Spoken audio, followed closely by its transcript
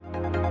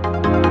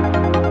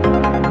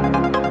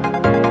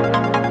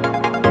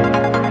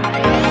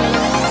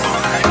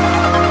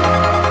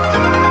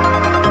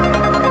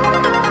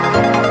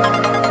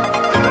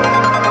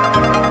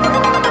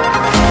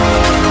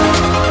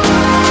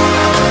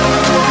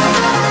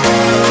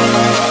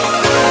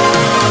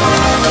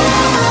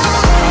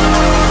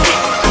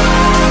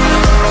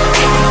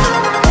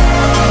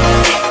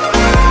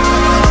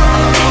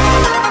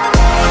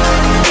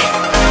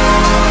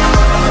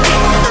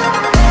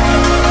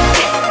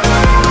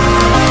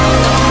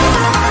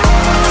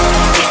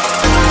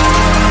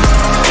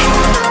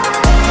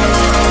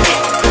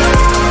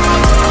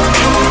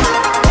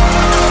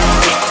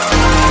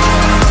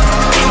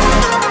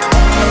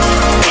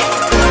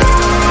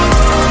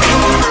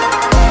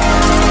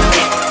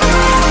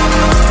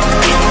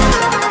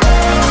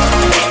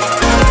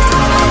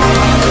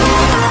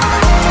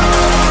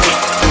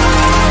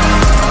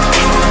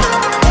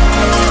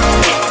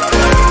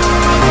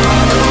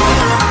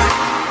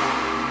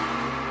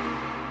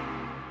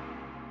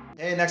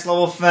Hey, Next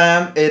Level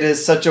fam, it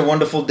is such a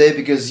wonderful day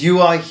because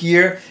you are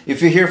here.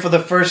 If you're here for the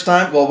first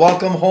time, well,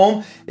 welcome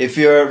home. If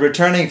you're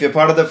returning, if you're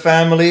part of the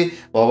family,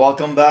 well,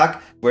 welcome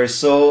back. We're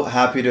so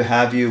happy to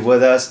have you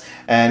with us.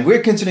 And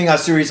we're continuing our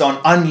series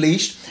on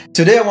Unleashed.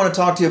 Today, I want to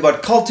talk to you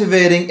about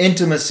cultivating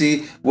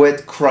intimacy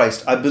with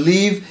Christ. I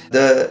believe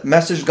the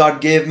message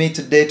God gave me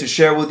today to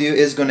share with you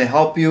is going to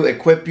help you,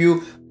 equip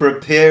you,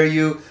 prepare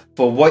you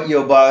for what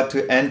you're about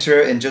to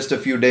enter in just a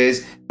few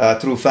days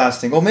through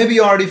fasting. Or maybe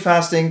you're already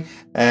fasting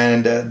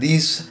and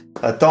these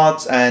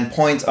thoughts and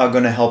points are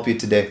going to help you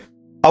today.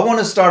 I want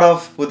to start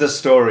off with a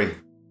story.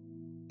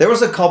 There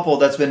was a couple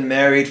that's been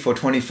married for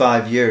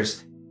 25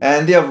 years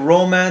and their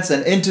romance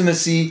and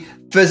intimacy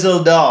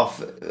fizzled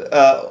off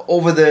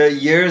over the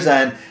years,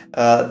 and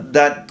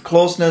that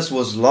closeness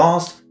was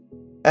lost,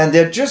 and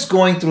they're just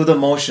going through the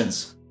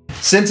motions.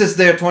 Since it's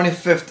their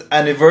 25th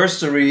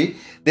anniversary,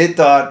 they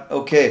thought,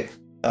 okay,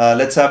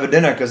 let's have a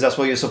dinner because that's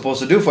what you're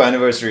supposed to do for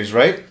anniversaries,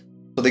 right?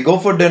 So they go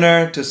for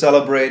dinner to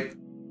celebrate.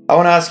 I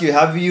want to ask you,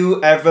 have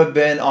you ever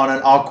been on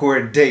an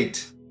awkward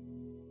date?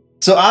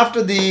 So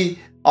after the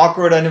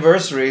awkward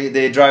anniversary,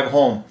 they drive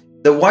home.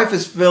 The wife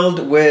is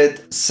filled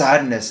with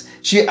sadness.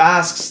 She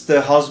asks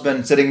the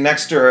husband sitting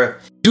next to her,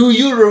 "Do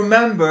you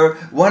remember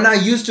when I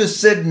used to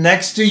sit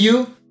next to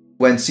you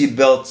when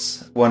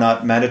seatbelts were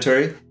not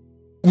mandatory?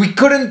 We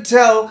couldn't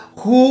tell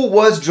who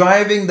was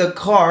driving the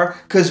car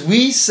because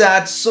we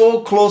sat so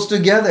close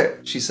together,"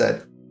 she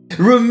said.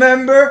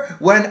 "Remember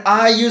when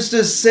I used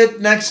to sit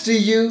next to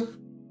you?"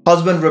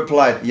 Husband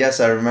replied, "Yes,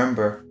 I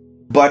remember.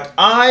 But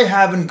I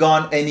haven't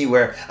gone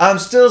anywhere. I'm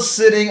still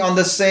sitting on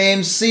the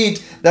same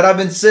seat that I've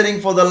been sitting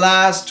for the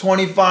last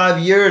 25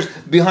 years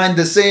behind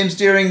the same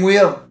steering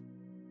wheel.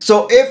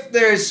 So if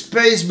there's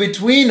space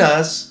between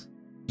us,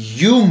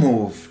 you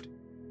moved.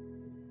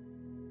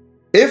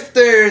 If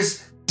there's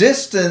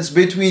distance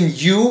between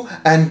you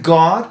and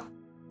God,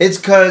 it's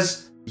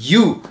because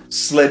you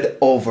slid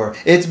over.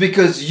 It's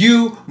because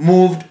you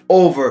moved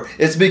over.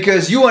 It's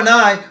because you and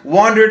I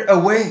wandered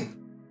away.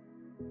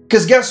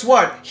 Because guess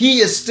what?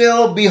 He is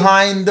still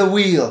behind the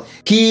wheel.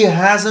 He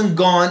hasn't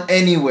gone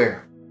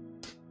anywhere.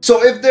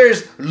 So if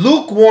there's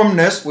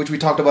lukewarmness, which we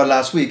talked about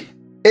last week,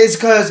 it's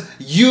because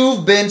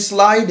you've been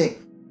sliding.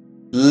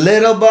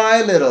 Little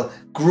by little,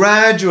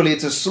 gradually,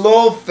 it's a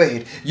slow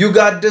fade. You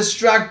got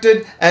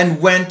distracted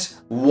and went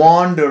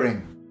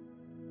wandering.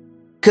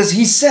 Because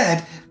he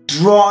said,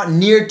 "Draw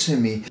near to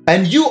me."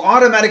 And you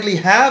automatically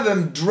have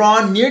him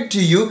draw near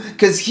to you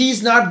because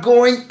he's not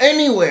going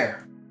anywhere.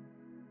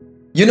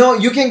 You know,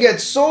 you can get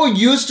so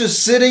used to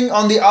sitting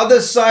on the other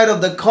side of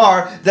the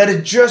car that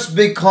it just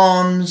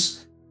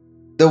becomes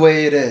the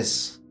way it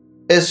is.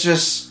 It's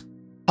just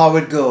how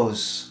it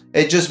goes.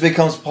 It just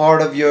becomes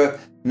part of your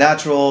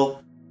natural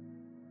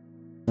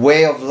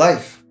way of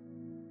life.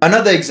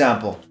 Another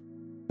example.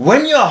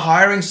 When you're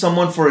hiring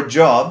someone for a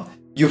job,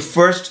 you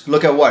first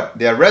look at what?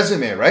 Their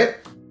resume, right?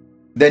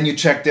 Then you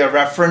check their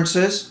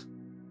references,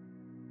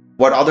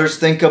 what others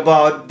think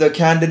about the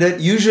candidate.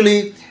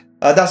 Usually,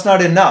 that's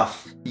not enough.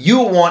 You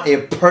want a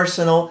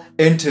personal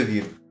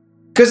interview.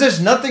 Because there's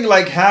nothing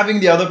like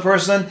having the other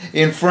person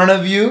in front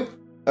of you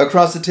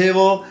across the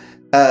table,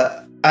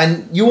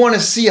 and you want to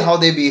see how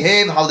they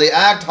behave, how they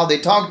act, how they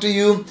talk to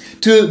you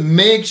to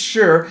make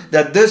sure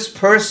that this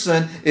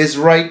person is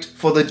right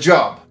for the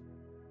job.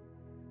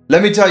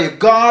 Let me tell you,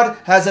 God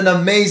has an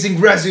amazing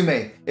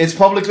resume. It's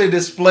publicly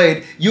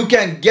displayed. You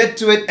can get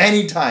to it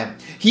anytime.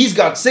 He's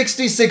got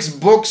 66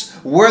 books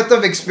worth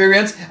of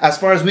experience as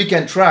far as we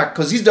can track,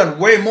 because he's done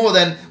way more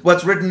than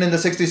what's written in the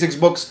 66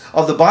 books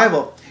of the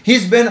Bible.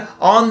 He's been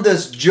on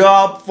this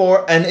job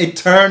for an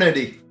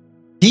eternity.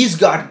 He's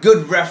got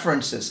good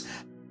references.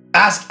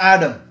 Ask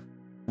Adam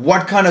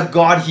what kind of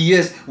God he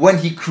is when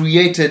he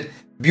created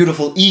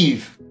beautiful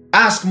Eve.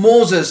 Ask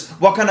Moses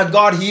what kind of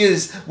God he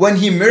is when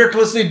he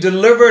miraculously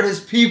delivered his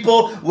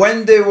people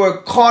when they were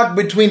caught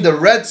between the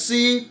Red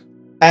Sea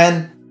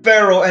and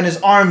Pharaoh and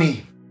his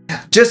army.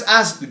 Just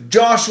ask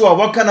Joshua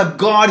what kind of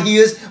God he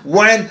is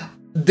when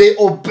they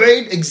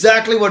obeyed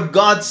exactly what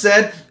God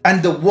said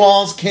and the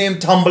walls came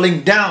tumbling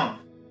down.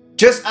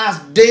 Just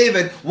ask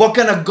David what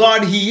kind of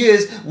God he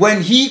is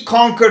when he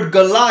conquered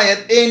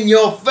Goliath in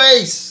your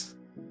face.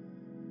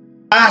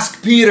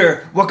 Ask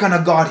Peter what kind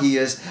of God he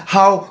is,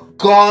 how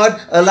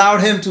God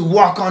allowed him to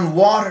walk on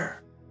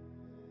water.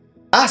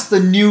 Ask the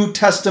New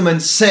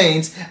Testament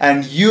saints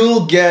and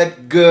you'll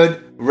get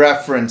good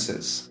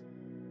references.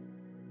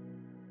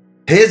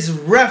 His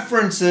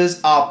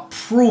references are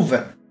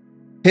proven.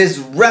 His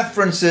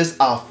references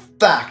are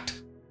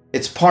fact.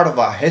 It's part of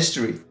our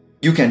history.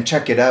 You can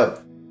check it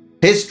out.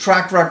 His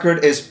track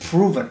record is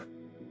proven.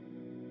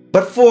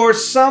 But for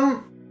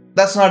some,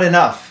 that's not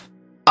enough.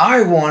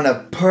 I want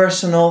a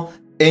personal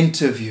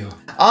interview.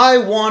 I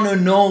want to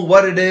know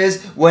what it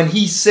is when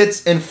he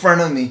sits in front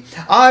of me.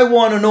 I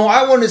want to know.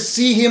 I want to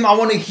see him. I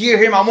want to hear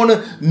him. I want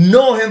to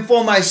know him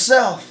for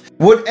myself.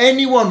 Would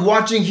anyone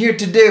watching here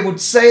today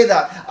would say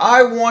that?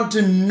 I want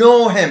to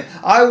know Him.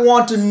 I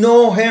want to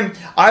know Him.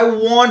 I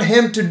want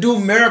Him to do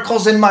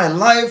miracles in my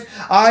life.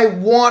 I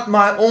want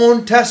my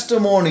own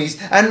testimonies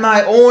and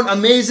my own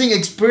amazing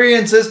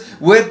experiences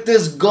with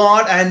this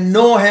God and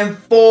know Him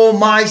for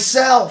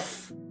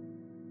myself.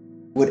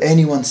 Would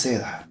anyone say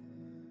that?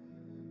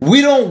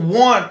 We don't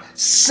want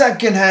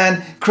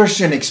secondhand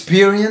Christian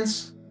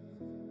experience.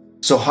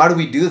 So how do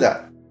we do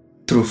that?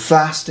 Through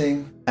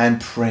fasting and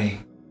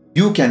praying.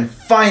 You can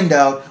find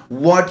out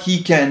what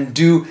He can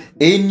do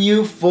in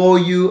you, for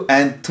you,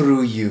 and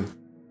through you.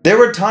 There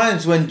were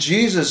times when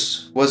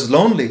Jesus was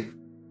lonely.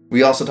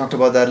 We also talked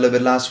about that a little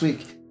bit last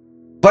week.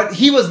 But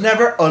He was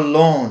never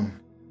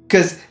alone,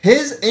 because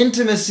His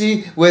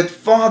intimacy with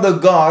Father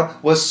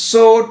God was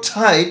so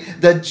tight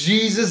that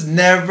Jesus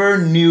never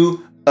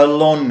knew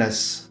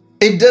aloneness.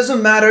 It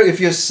doesn't matter if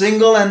you're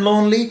single and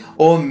lonely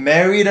or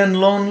married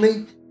and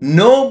lonely.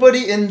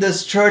 Nobody in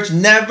this church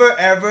never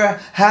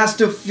ever has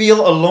to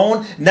feel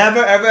alone,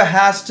 never ever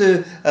has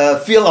to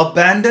feel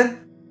abandoned,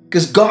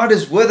 because God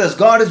is with us.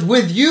 God is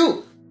with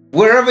you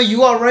wherever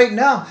you are right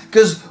now,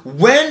 because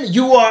when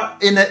you are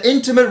in an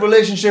intimate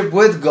relationship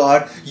with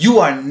God, you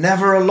are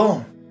never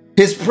alone.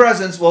 His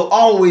presence will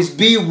always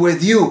be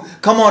with you.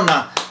 Come on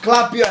now,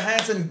 clap your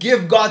hands and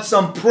give God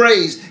some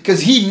praise,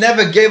 because He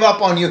never gave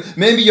up on you.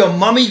 Maybe your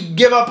mommy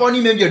gave up on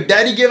you, maybe your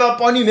daddy gave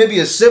up on you, maybe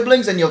your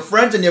siblings and your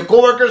friends and your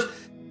coworkers,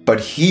 but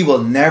He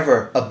will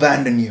never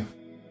abandon you.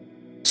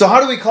 So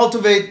how do we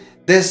cultivate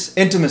this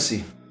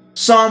intimacy?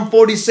 Psalm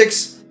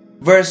 46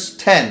 verse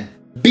 10.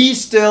 Be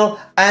still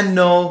and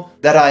know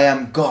that I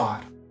am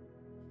God.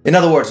 In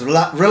other words,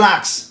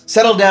 relax,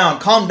 settle down,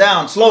 calm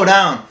down, slow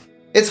down.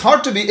 It's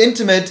hard to be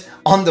intimate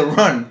on the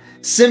run.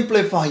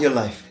 Simplify your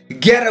life.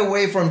 Get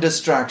away from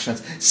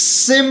distractions.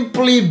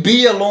 Simply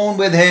be alone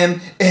with Him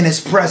in His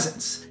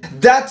presence.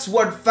 That's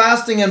what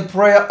fasting and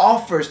prayer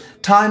offers.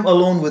 Time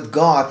alone with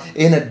God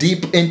in a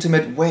deep,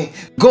 intimate way.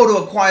 Go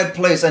to a quiet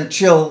place and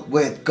chill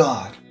with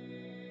God.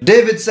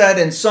 David said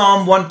in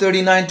Psalm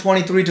 139,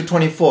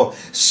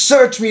 23-24,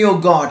 Search me, O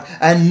God,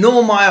 and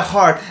know my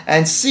heart,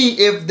 and see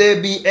if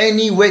there be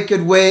any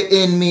wicked way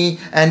in me,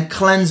 and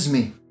cleanse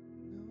me.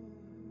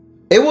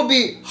 It will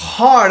be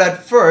hard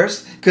at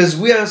first because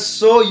we are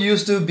so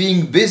used to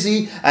being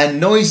busy and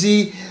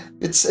noisy.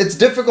 It's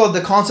difficult,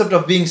 the concept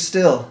of being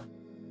still.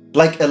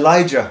 Like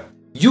Elijah,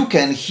 you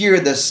can hear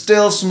the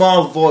still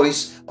small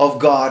voice of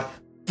God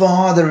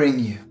fathering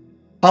you.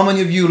 How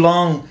many of you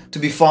long to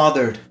be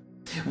fathered?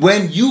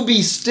 When you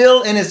be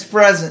still in His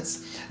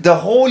presence, the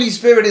Holy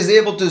Spirit is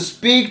able to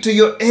speak to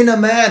your inner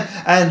man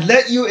and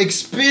let you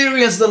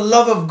experience the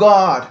love of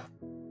God.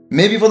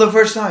 Maybe for the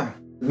first time.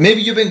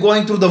 Maybe you've been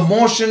going through the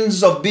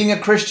motions of being a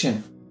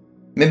Christian.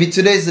 Maybe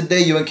today's the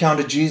day you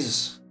encounter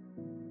Jesus.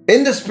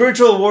 In the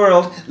spiritual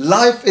world,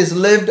 life is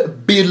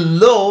lived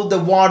below the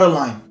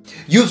waterline.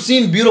 You've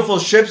seen beautiful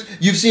ships.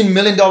 You've seen $1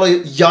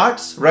 million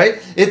yachts,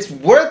 right? It's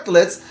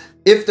worthless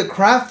if the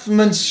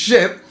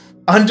craftsmanship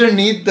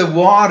underneath the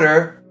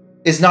water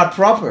is not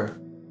proper.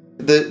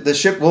 The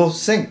ship will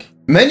sink.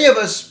 Many of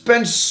us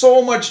spend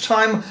so much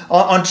time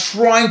on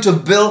trying to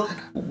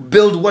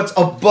build what's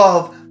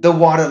above the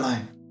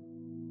waterline,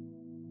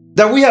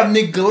 that we have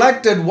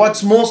neglected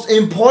what's most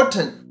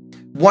important.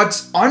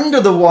 What's under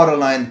the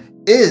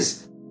waterline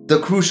is the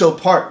crucial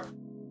part.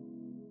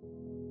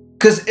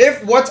 Because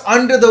if what's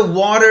under the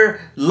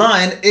water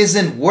line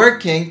isn't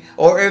working,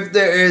 or if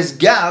there is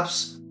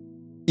gaps,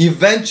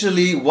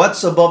 eventually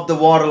what's above the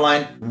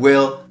waterline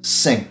will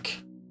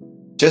sink.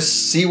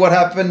 Just see what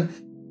happened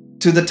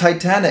to the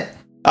Titanic.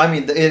 I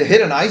mean, it hit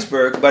an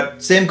iceberg,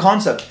 but same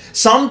concept.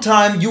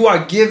 Sometime you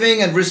are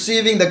giving and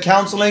receiving the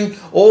counseling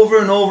over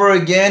and over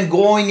again,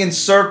 going in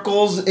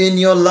circles in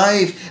your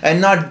life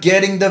and not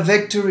getting the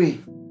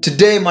victory.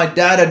 Today, my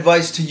dad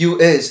advice to you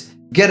is,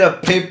 get a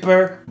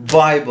paper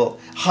Bible.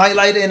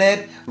 Highlight in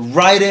it,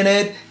 write in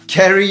it,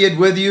 carry it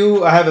with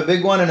you. I have a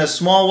big one and a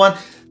small one.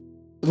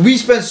 We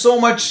spend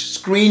so much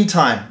screen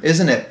time,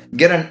 isn't it?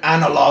 Get an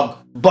analog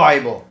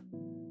Bible.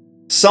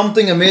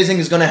 Something amazing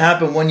is going to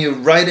happen when you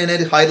write in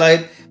it,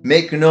 highlight,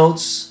 make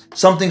notes.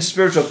 Something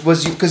spiritual,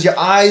 because your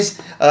eyes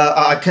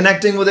are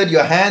connecting with it,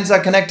 your hands are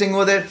connecting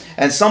with it,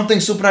 and something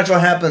supernatural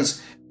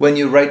happens when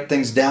you write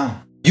things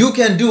down. You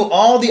can do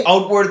all the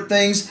outward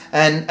things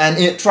and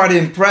try to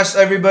impress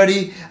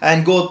everybody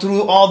and go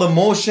through all the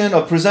motion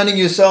of presenting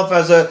yourself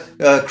as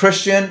a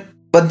Christian.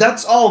 But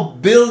that's all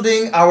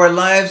building our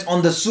lives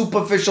on the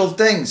superficial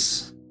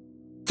things.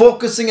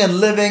 Focusing and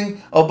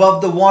living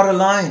above the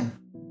waterline.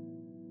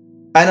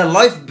 And a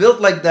life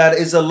built like that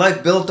is a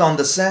life built on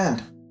the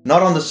sand,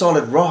 not on the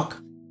solid rock.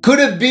 Could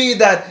it be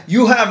that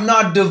you have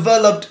not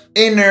developed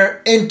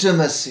inner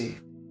intimacy?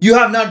 You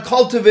have not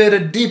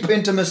cultivated deep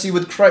intimacy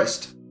with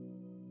Christ.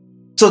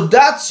 So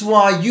that's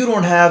why you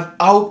don't have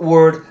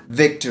outward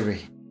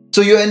victory.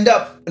 So you end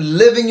up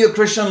living your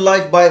Christian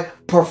life by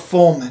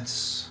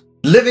performance.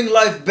 Living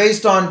life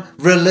based on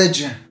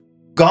religion.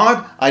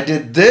 God, I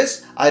did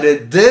this, I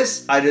did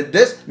this, I did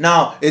this.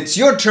 Now it's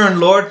your turn,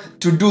 Lord,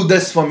 to do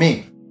this for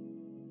me.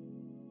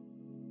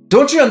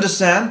 Don't you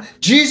understand?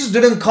 Jesus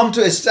didn't come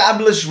to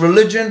establish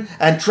religion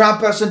and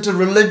trap us into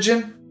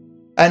religion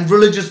and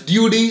religious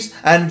duties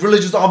and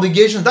religious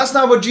obligations. That's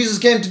not what Jesus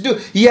came to do.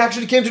 He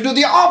actually came to do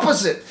the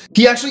opposite.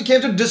 He actually came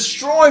to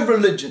destroy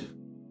religion.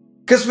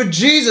 Because for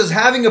Jesus,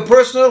 having a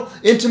personal,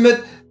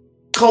 intimate,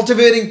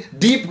 cultivating,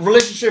 deep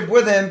relationship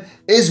with Him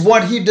is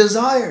what He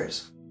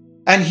desires.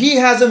 And He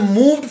hasn't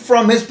moved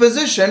from His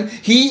position.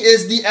 He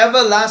is the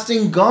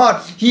everlasting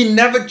God. He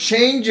never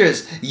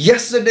changes.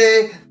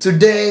 Yesterday,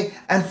 today,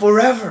 and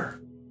forever.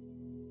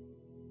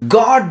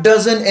 God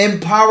doesn't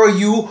empower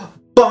you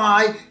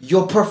by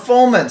your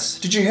performance.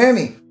 Did you hear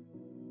me?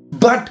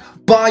 But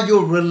by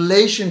your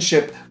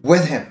relationship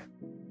with Him.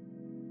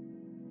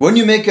 When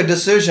you make a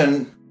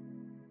decision,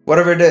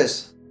 whatever it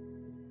is,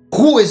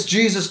 who is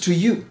Jesus to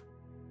you?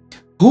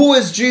 Who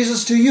is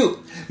Jesus to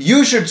you?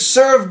 You should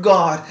serve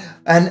God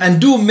and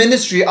do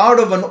ministry out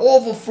of an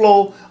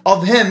overflow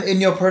of Him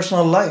in your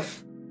personal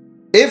life.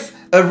 If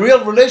a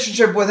real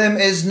relationship with Him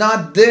is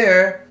not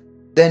there,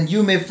 then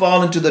you may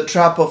fall into the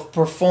trap of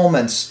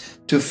performance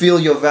to feel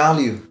your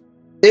value.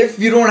 If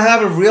you don't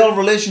have a real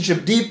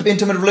relationship, deep,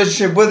 intimate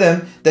relationship with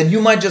Him, then you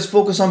might just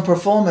focus on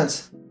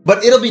performance.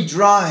 But it'll be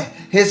dry.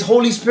 His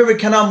Holy Spirit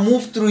cannot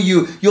move through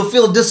you. You'll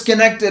feel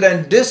disconnected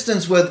and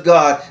distanced with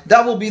God.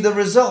 That will be the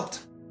result.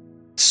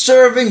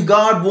 Serving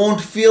God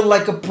won't feel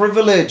like a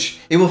privilege.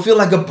 It will feel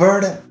like a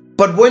burden.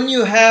 But when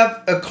you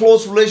have a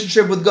close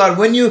relationship with God,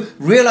 when you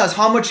realize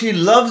how much He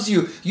loves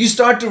you, you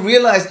start to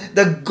realize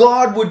that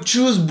God would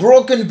choose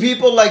broken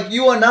people like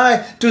you and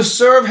I to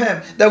serve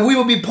Him, that we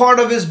will be part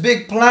of His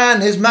big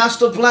plan, His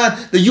master plan,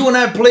 that you and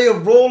I play a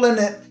role in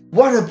it.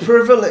 What a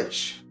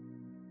privilege.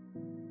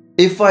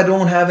 If I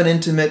don't have an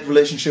intimate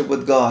relationship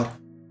with God,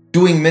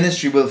 doing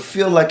ministry will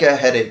feel like a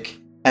headache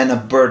and a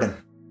burden.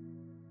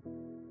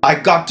 I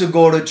got to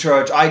go to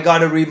church. I got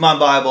to read my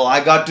Bible.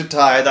 I got to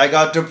tithe. I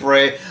got to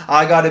pray.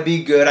 I got to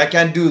be good. I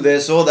can't do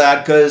this or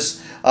that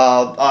because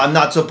I'm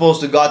not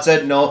supposed to. God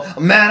said no.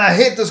 Man, I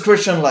hate this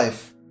Christian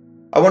life.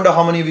 I wonder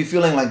how many of you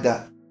feeling like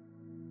that.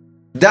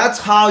 That's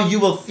how you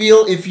will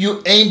feel if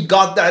you ain't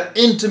got that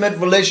intimate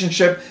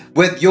relationship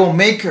with your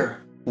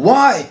Maker.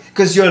 Why?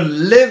 Because your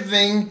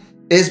living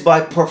is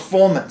by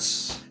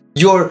performance.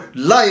 Your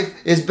life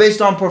is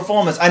based on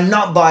performance and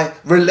not by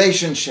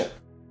relationship.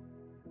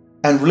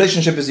 And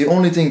relationship is the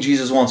only thing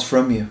Jesus wants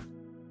from you.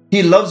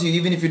 He loves you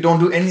even if you don't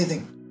do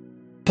anything.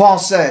 Paul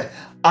said,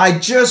 I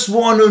just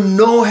want to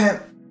know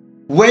Him.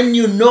 When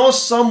you know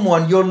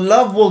someone, your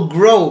love will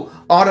grow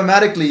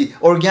automatically,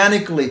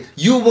 organically.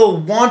 You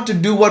will want to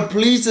do what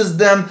pleases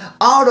them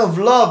out of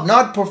love,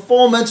 not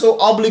performance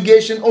or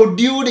obligation or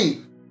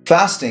duty.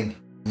 Fasting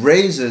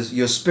raises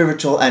your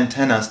spiritual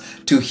antennas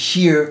to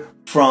hear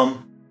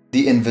from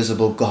the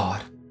invisible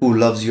God who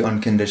loves you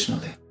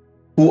unconditionally,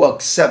 who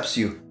accepts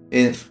you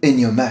in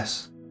your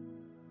mess.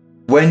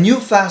 When you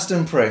fast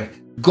and pray,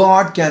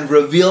 God can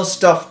reveal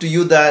stuff to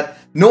you that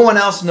no one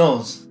else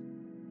knows.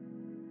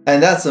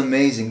 And that's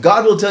amazing.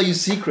 God will tell you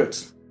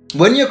secrets.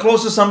 When you're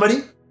close to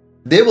somebody,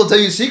 they will tell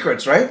you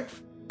secrets, right?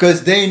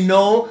 Because they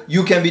know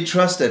you can be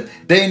trusted.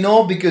 They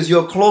know because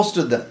you're close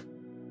to them.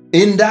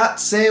 In that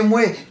same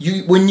way,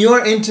 when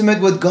you're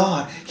intimate with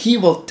God, He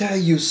will tell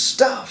you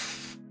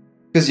stuff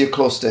because you're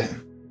close to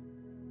Him.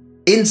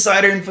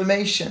 Insider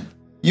information.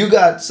 You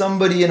got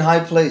somebody in high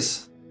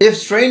place. If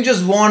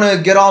strangers want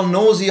to get all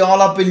nosy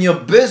all up in your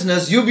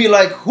business, you be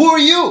like, who are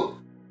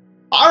you?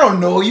 I don't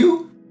know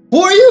you.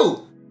 Who are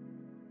you?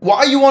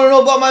 Why you want to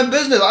know about my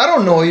business? I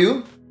don't know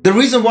you. The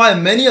reason why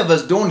many of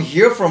us don't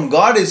hear from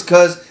God is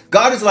because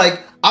God is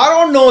like, I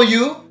don't know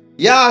you.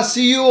 Yeah, I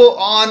see you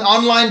on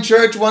online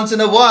church once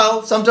in a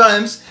while,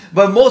 sometimes.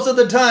 But most of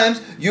the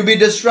times, you be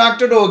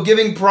distracted or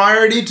giving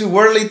priority to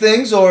worldly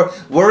things or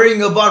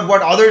worrying about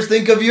what others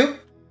think of you.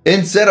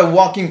 Instead of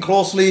walking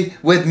closely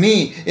with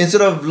me,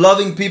 instead of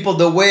loving people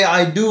the way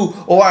I do,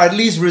 or at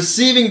least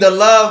receiving the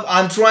love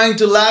I'm trying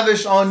to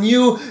lavish on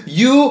you,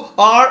 you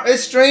are a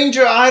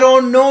stranger. I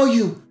don't know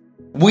you.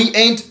 We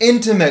ain't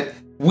intimate.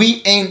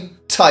 We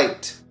ain't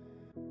tight.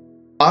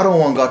 I don't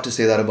want God to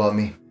say that about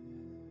me.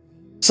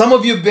 Some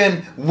of you have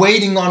been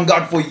waiting on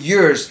God for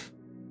years.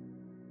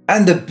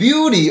 And the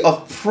beauty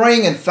of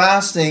praying and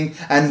fasting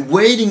and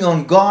waiting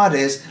on God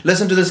is,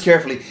 listen to this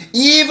carefully,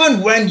 even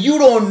when you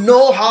don't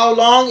know how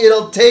long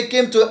it'll take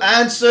Him to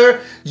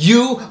answer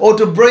you or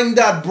to bring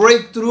that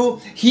breakthrough,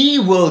 He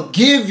will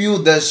give you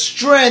the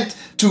strength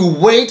to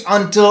wait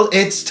until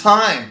it's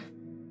time.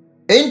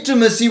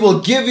 Intimacy will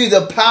give you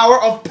the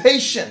power of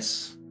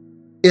patience.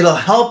 It'll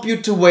help you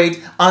to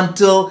wait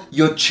until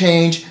your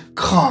change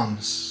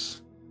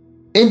comes.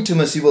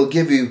 Intimacy will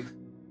give you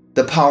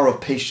the power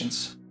of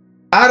patience.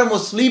 Adam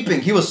was sleeping.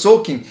 He was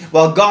soaking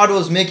while God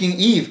was making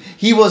Eve.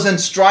 He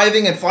wasn't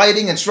striving and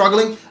fighting and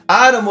struggling.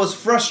 Adam was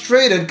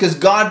frustrated because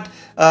God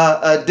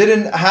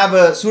didn't have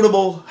a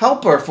suitable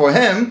helper for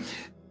him.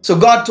 So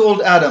God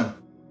told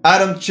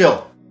Adam,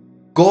 chill.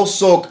 Go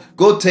soak.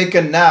 Go take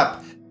a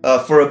nap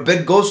for a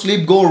bit. Go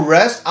sleep. Go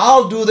rest.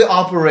 I'll do the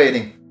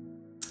operating.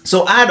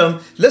 So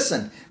Adam,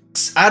 listen.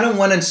 Adam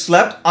went and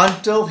slept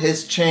until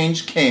his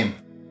change came.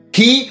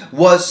 He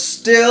was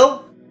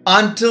still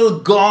until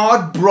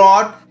God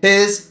brought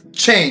his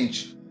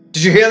change.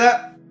 Did you hear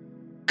that?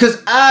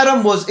 Because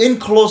Adam was in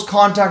close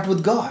contact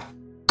with God.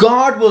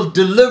 God will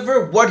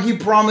deliver what he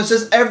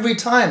promises every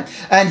time.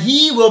 And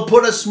he will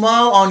put a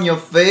smile on your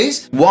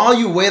face while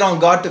you wait on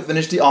God to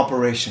finish the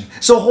operation.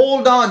 So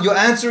hold on. Your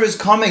answer is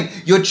coming.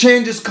 Your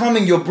change is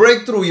coming. Your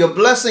breakthrough, your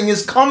blessing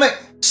is coming.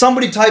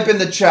 Somebody type in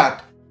the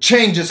chat,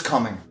 change is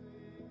coming.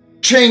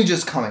 Change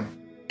is coming.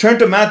 Turn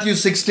to Matthew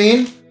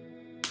 16,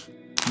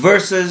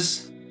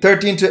 verses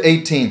 13 to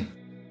 18.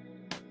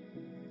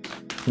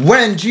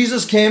 When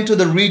Jesus came to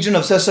the region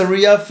of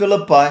Caesarea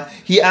Philippi,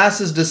 he asked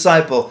his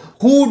disciple,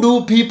 "Who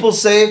do people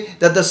say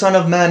that the Son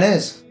of Man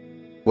is?"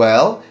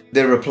 "Well,"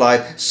 they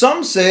replied,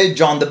 "some say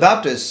John the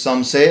Baptist,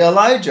 some say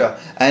Elijah,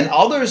 and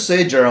others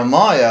say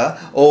Jeremiah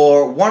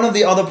or one of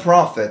the other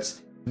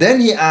prophets."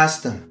 Then he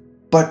asked them,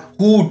 "But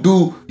who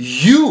do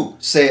you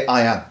say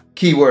I am?"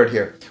 Key word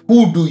here.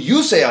 Who do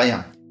you say I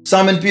am?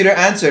 Simon Peter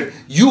answered,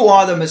 "You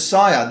are the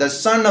Messiah, the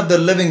Son of the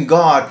living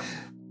God."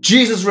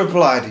 Jesus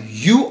replied,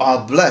 "You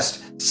are blessed,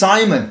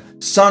 Simon,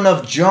 son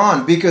of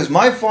John, because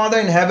my Father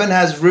in heaven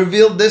has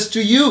revealed this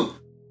to you."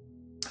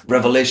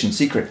 Revelation,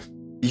 secret.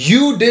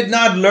 You did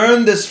not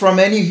learn this from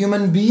any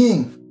human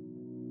being.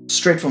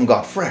 Straight from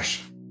God,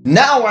 fresh.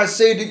 Now I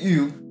say to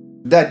you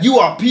that you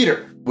are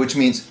Peter, which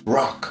means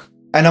rock.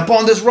 And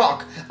upon this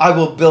rock I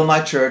will build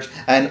my church,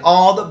 and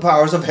all the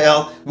powers of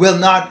hell will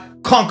not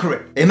conquer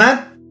it. Amen?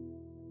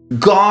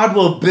 God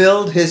will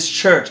build his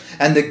church,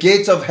 and the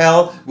gates of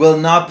hell will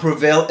not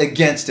prevail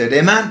against it.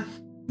 Amen?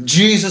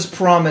 Jesus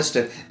promised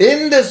it.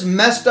 In this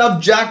messed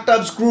up, jacked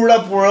up, screwed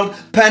up world,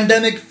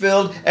 pandemic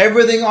filled,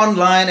 everything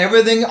online,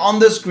 everything on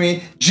the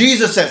screen,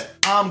 Jesus says,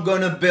 I'm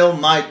going to build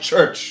my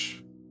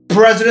church.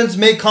 Presidents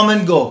may come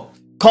and go.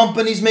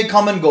 Companies may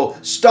come and go.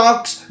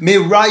 Stocks may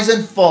rise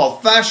and fall.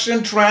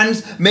 Fashion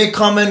trends may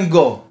come and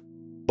go.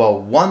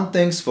 But one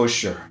thing's for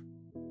sure.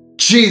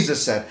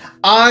 Jesus said,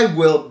 I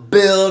will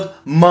build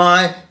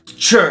my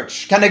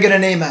church. Can I get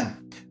an amen?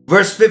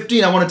 Verse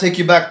 15, I want to take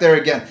you back there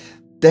again.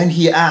 Then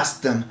he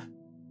asked them,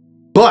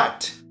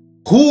 but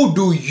who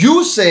do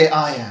you say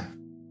I am?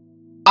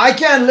 I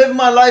can't live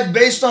my life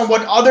based on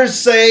what others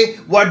say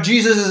what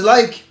Jesus is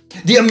like.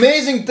 The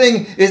amazing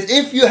thing is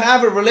if you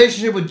have a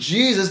relationship with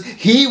Jesus,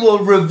 he will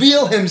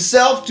reveal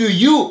himself to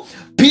you.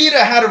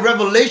 Peter had a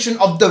revelation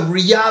of the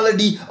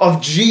reality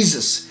of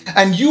Jesus.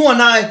 And you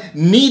and I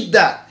need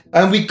that.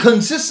 And we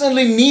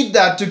consistently need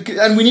that,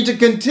 and we need to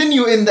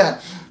continue in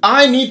that.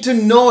 I need to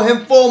know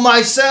him for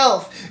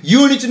myself.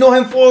 You need to know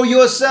him for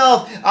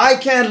yourself. I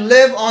can't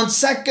live on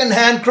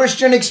secondhand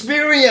Christian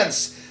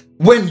experience.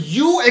 When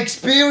you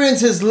experience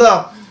his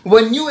love,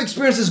 when you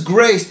experience his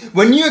grace,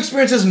 when you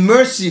experience his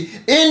mercy,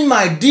 in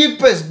my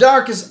deepest,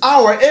 darkest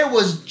hour, it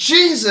was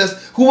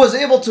Jesus who was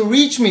able to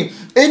reach me.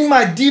 In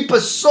my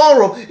deepest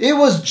sorrow, it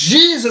was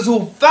Jesus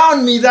who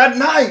found me that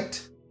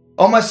night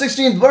on my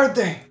 16th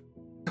birthday.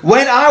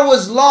 When I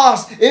was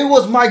lost, it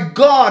was my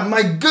God,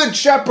 my good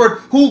shepherd,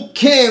 who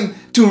came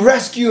to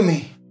rescue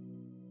me.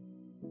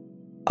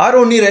 I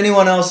don't need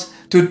anyone else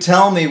to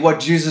tell me what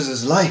Jesus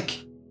is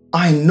like.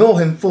 I know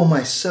him for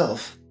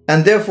myself,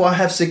 and therefore I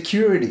have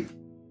security.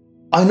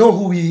 I know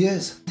who he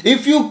is.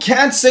 If you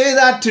can't say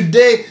that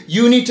today,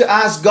 you need to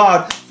ask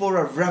God for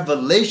a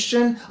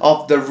revelation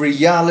of the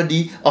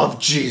reality of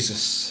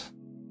Jesus.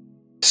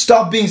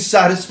 Stop being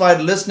satisfied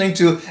listening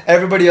to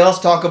everybody else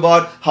talk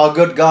about how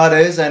good God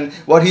is and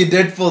what he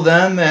did for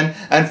them,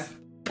 and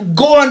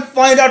go and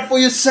find out for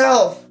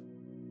yourself.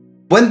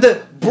 When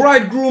the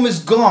bridegroom is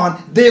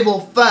gone, they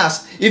will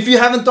fast. If you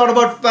haven't thought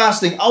about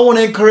fasting, I want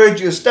to encourage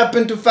you, step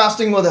into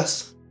fasting with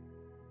us.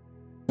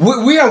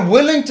 We are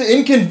willing to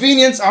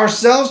inconvenience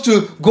ourselves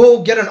to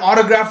go get an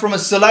autograph from a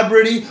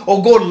celebrity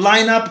or go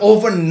line up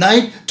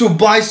overnight to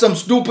buy some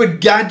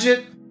stupid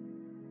gadget.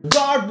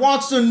 God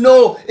wants to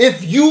know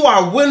if you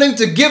are willing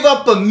to give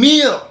up a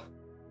meal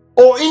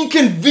or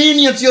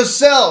inconvenience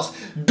yourselves.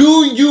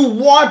 Do you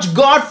watch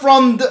God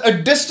from a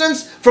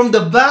distance, from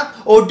the back,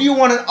 or do you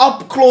want an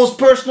up-close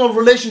personal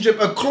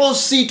relationship, a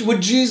close seat with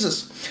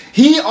Jesus?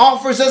 He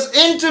offers us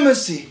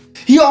intimacy.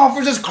 He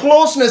offers us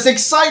closeness,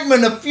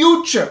 excitement, a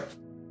future.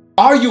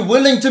 Are you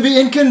willing to be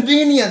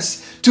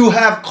inconvenienced to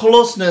have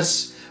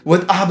closeness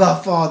with Abba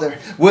Father,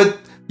 with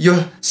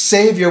your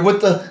Savior, with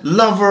the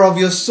lover of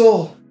your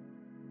soul?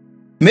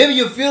 Maybe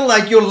you feel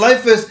like your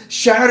life is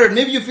shattered.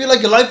 Maybe you feel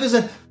like your life is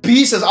in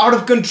pieces, out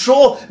of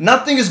control.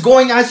 Nothing is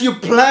going as you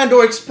planned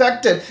or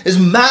expected. It's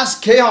mass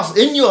chaos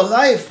in your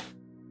life.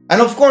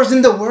 And of course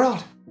in the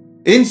world.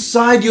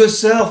 Inside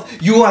yourself,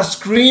 you are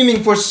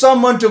screaming for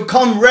someone to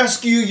come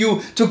rescue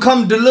you, to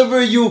come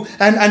deliver you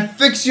and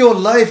fix your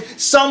life.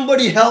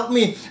 Somebody help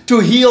me to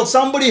heal.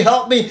 Somebody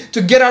help me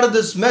to get out of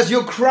this mess.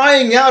 You're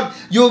crying out.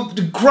 You're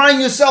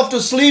crying yourself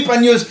to sleep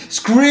and you're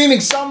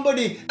screaming,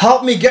 somebody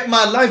help me get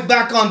my life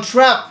back on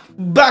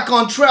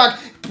track.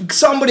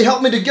 Somebody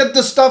help me to get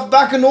this stuff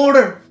back in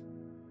order.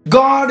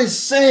 God is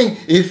saying,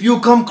 if you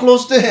come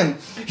close to Him,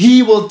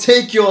 He will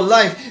take your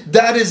life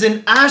that is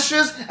in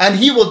ashes and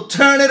He will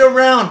turn it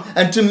around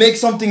and to make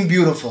something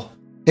beautiful.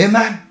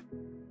 Amen.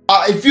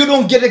 If you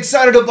don't get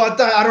excited about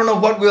that, I don't know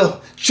what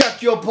will.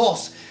 Check your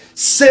pulse.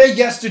 Say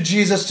yes to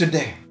Jesus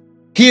today.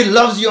 He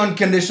loves you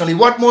unconditionally.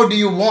 What more do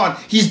you want?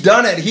 He's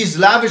done it. He's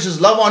lavished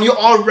His love on you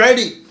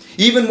already.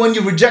 Even when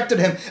you rejected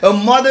Him, a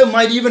mother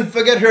might even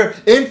forget her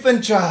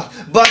infant child,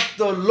 but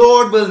the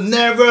Lord will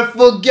never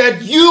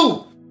forget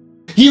you.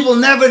 He will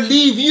never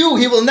leave you.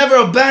 He will never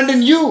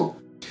abandon you.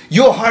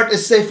 Your heart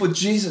is safe with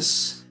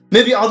Jesus.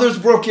 Maybe others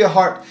broke your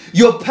heart.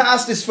 Your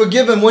past is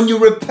forgiven when you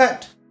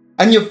repent,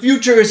 and your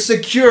future is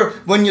secure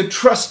when you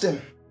trust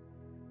Him.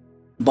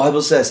 The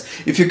Bible says,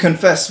 if you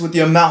confess with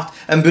your mouth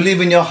and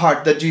believe in your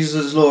heart that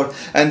Jesus is Lord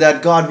and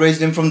that God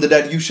raised Him from the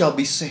dead, you shall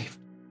be saved.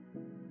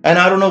 And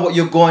I don't know what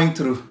you're going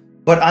through,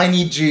 but I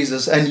need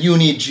Jesus and you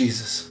need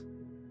Jesus.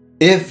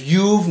 If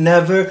you've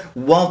never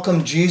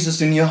welcomed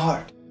Jesus in your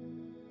heart,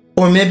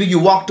 or maybe you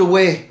walked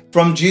away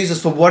from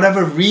Jesus for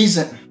whatever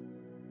reason,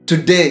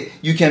 today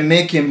you can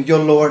make Him your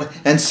Lord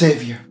and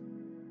Savior.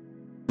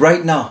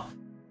 Right now,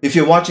 if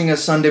you're watching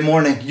us Sunday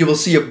morning, you will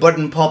see a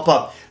button pop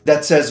up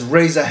that says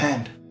raise a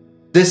hand.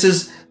 This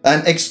is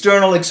an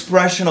external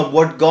expression of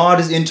what God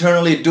is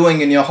internally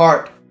doing in your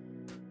heart.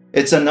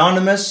 It's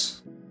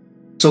anonymous.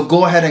 So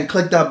go ahead and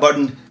click that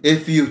button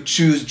if you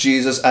choose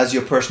Jesus as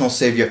your personal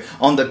Savior.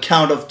 On the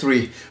count of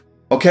 3.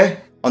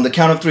 Okay? On the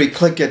count of 3,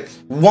 click it.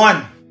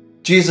 1,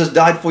 Jesus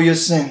died for your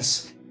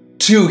sins.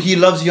 2, He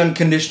loves you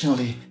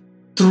unconditionally.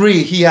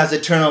 3, He has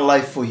eternal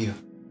life for you.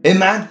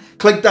 Amen?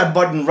 Click that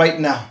button right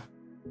now.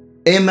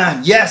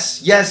 Amen.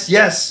 Yes, yes,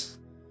 yes.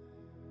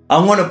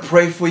 I want to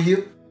pray for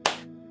you.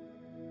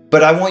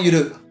 But I want you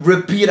to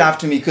repeat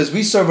after me, because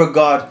we serve a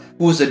God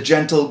who is a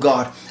gentle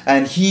God.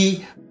 And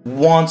He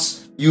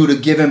wants you to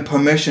give Him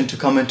permission to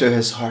come into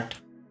His heart.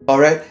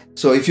 Alright?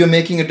 So if you're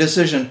making a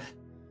decision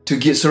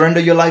to surrender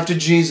your life to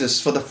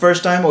Jesus for the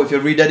first time, or if you're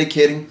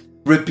rededicating,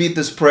 repeat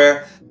this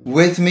prayer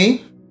with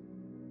me.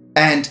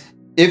 And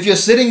if you're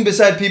sitting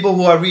beside people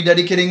who are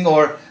rededicating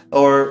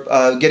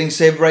or getting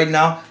saved right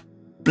now,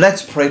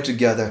 let's pray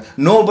together.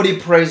 Nobody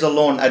prays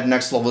alone at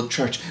Next Level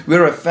Church.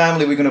 We're a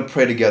family. We're going to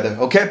pray together.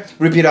 Okay?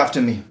 Repeat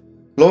after me.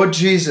 Lord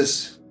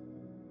Jesus,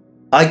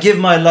 I give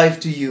my life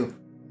to you.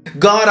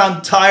 God,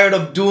 I'm tired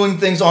of doing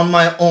things on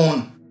my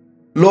own.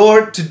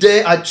 Lord,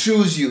 today I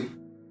choose you.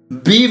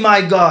 Be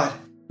my God.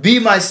 Be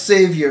my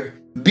Savior.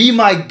 Be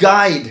my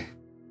guide.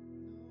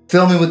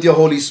 Fill me with your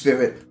Holy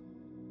Spirit.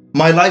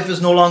 My life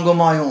is no longer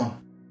my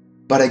own,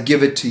 but I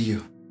give it to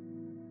you.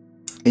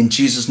 In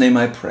Jesus' name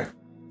I pray.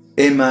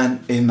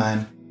 Amen,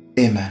 amen,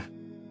 amen.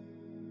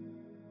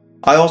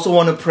 I also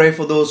want to pray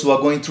for those who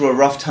are going through a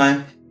rough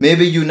time.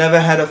 Maybe you never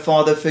had a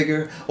father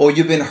figure, or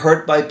you've been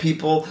hurt by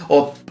people,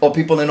 or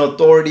people in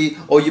authority,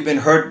 or you've been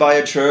hurt by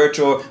a church,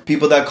 or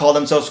people that call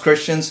themselves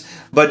Christians.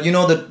 But you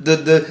know,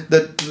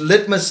 the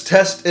litmus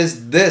test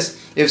is this.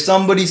 If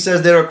somebody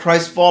says they're a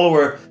Christ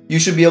follower, you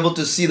should be able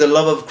to see the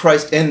love of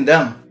Christ in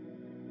them.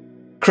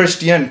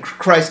 Christ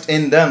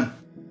in them.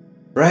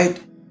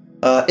 Right?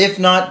 If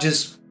not,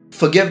 just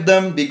forgive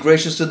them, be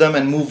gracious to them,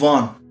 and move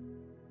on.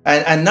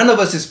 And none of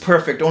us is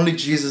perfect. Only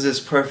Jesus is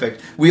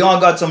perfect. We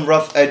all got some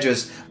rough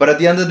edges. But at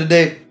the end of the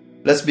day,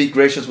 let's be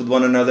gracious with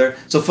one another.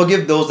 So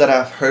forgive those that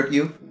have hurt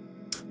you.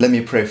 Let me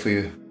pray for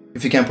you.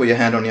 If you can put your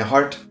hand on your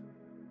heart.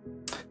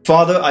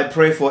 Father, I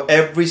pray for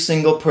every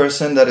single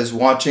person that is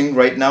watching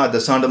right now at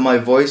the sound of my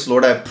voice.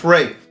 Lord, I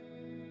pray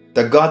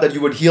that God, that you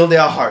would heal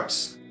their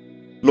hearts.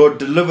 Lord,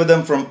 deliver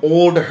them from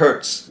old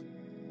hurts.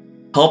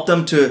 Help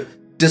them to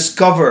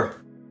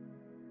discover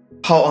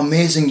how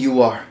amazing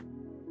you are.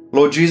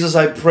 Lord Jesus,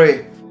 I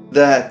pray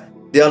that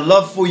their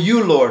love for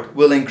you, Lord,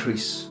 will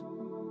increase.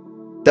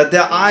 That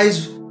their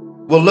eyes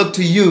will look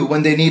to you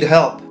when they need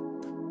help,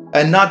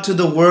 and not to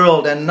the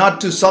world and not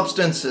to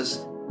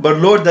substances. But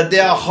Lord, that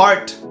their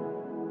heart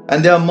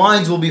and their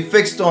minds will be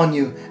fixed on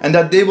you, and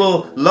that they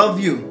will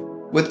love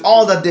you with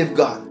all that they've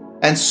got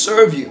and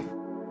serve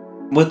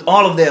you with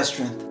all of their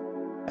strength.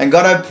 And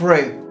God, I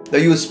pray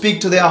that you will speak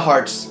to their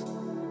hearts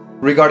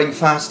regarding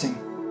fasting,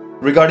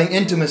 regarding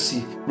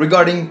intimacy,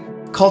 regarding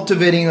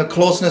cultivating a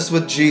closeness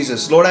with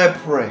Jesus. Lord, I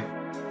pray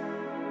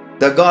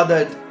that God,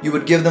 that you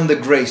would give them the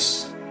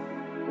grace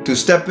to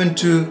step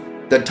into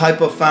the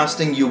type of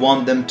fasting you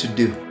want them to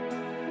do.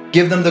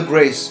 Give them the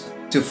grace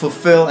to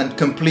fulfill and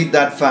complete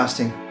that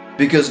fasting,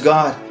 because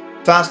God,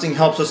 fasting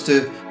helps us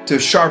to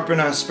sharpen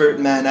our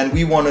spirit, man, and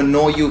we want to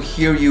know you,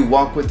 hear you,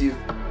 walk with you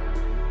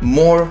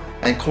more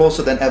and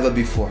closer than ever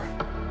before.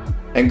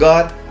 And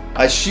God,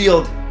 I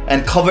shield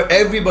and cover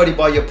everybody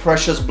by your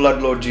precious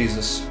blood, Lord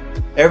Jesus.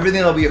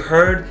 Everything that we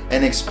heard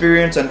and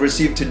experienced and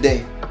received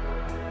today,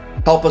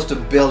 help us to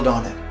build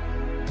on it.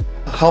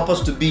 Help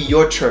us to be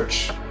your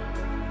church.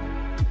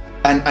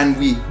 And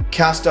we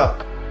cast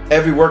out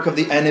every work of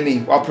the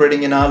enemy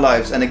operating in our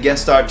lives and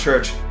against our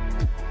church,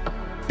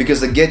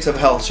 because the gates of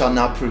hell shall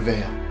not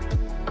prevail.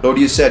 Lord,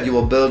 you said you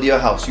will build your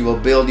house, you will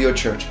build your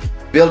church.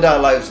 Build our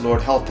lives,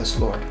 Lord. Help us,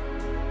 Lord,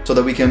 so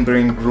that we can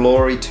bring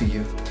glory to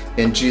you.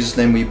 In Jesus'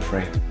 name we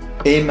pray.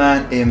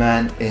 Amen,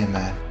 amen,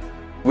 amen.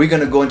 We're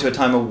going to go into a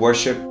time of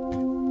worship.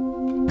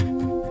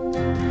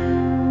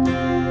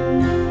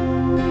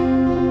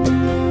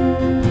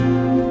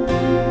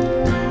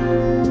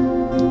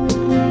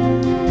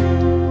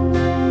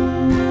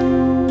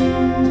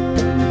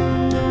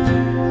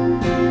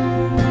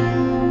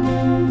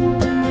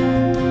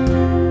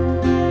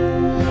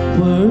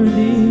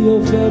 Worthy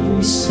of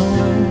every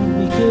song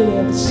we could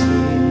ever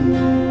sing,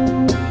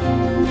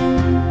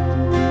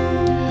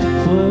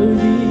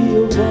 worthy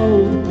of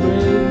all the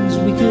praise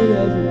we could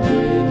ever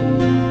bring,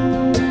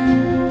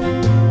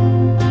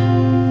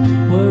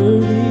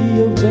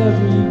 worthy of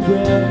every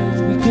breath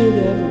we could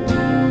ever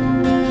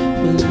bring.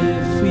 We'll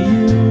live for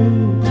you.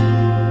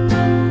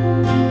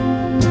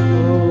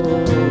 Oh,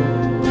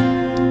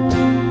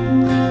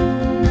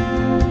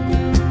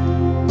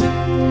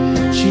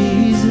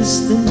 Jesus,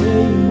 the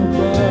name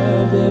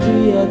above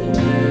every other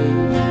name.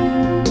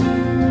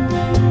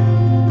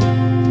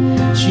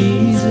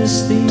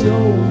 Jesus, the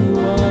only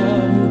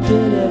one who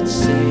could ever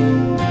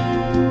save.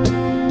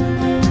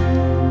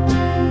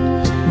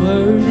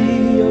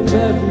 Worthy of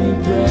every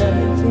breath